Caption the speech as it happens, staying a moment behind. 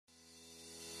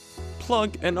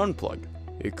plug and unplug.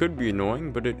 It could be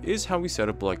annoying, but it is how we set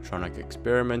up electronic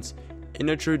experiments in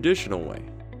a traditional way.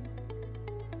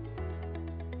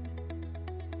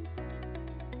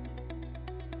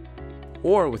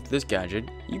 Or with this gadget,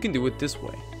 you can do it this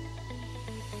way.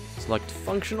 Select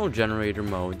functional generator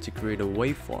mode to create a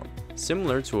waveform,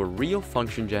 similar to a real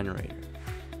function generator.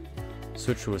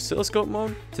 Switch to oscilloscope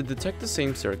mode to detect the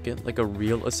same circuit like a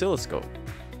real oscilloscope.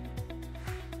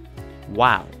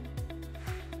 Wow!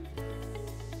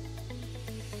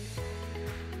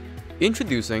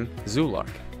 Introducing Zoolark,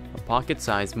 a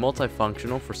pocket-sized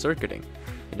multifunctional for circuiting.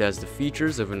 It has the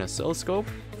features of an oscilloscope,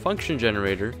 function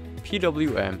generator,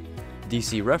 PWM,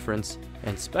 DC reference,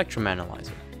 and spectrum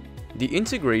analyzer. The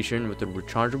integration with the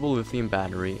rechargeable lithium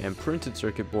battery and printed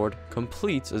circuit board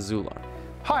completes a Zoolark.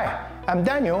 Hi, I'm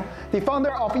Daniel, the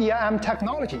founder of EIM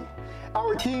Technology.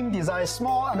 Our team designs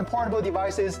small and portable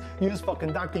devices used for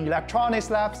conducting electronics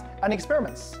labs and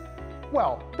experiments.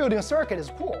 Well, building a circuit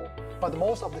is cool, but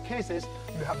most of the cases,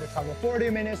 you have to travel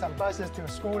 40 minutes on buses to a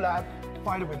school lab,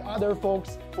 fight with other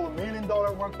folks for $1 million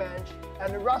workbench,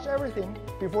 and rush everything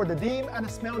before the dim and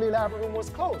smelly lab room was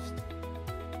closed.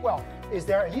 Well, is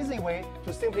there an easy way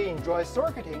to simply enjoy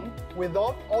circuiting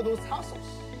without all those hassles?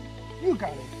 You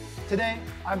got it. Today,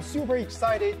 I'm super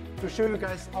excited to show you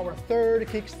guys our third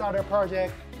Kickstarter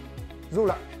project,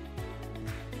 Zoolark.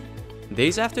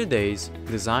 Days after days,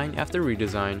 design after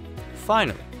redesign,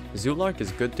 finally, Zoolark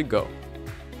is good to go.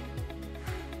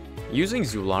 Using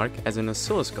Zoolark as an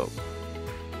oscilloscope.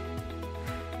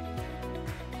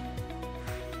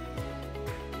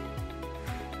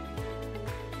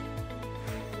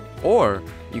 Or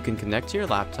you can connect to your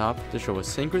laptop to show a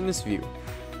synchronous view.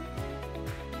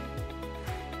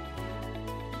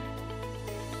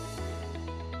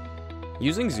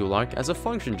 Using Zoolark as a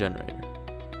function generator.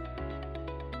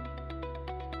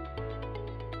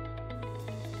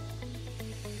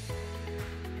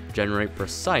 Generate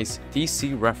precise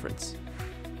DC reference.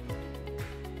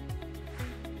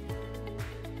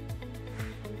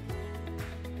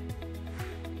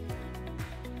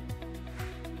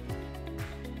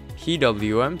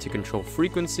 PWM to control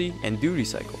frequency and duty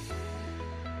cycle.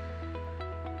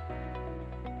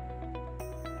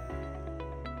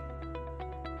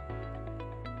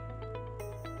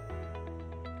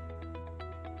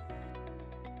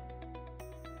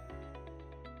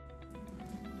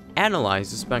 Analyze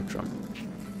the spectrum.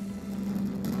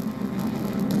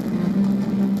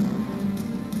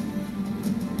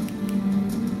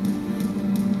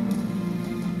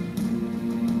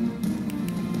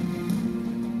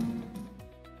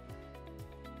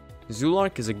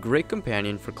 Zoolark is a great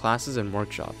companion for classes and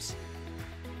workshops.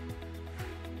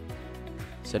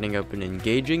 Setting up an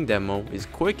engaging demo is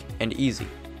quick and easy.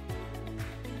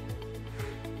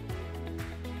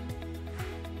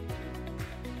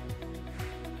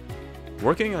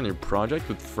 Working on your project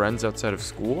with friends outside of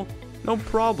school? No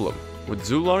problem. With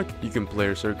Zoolark, you can play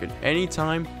your circuit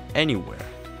anytime, anywhere.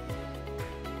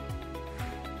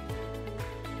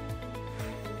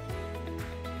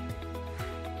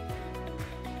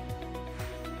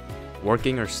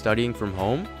 Working or studying from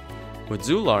home? With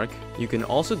Zoolark, you can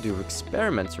also do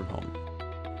experiments from home.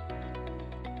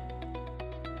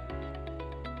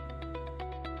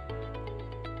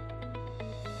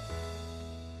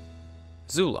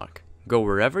 Zoolark. Go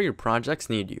wherever your projects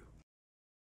need you.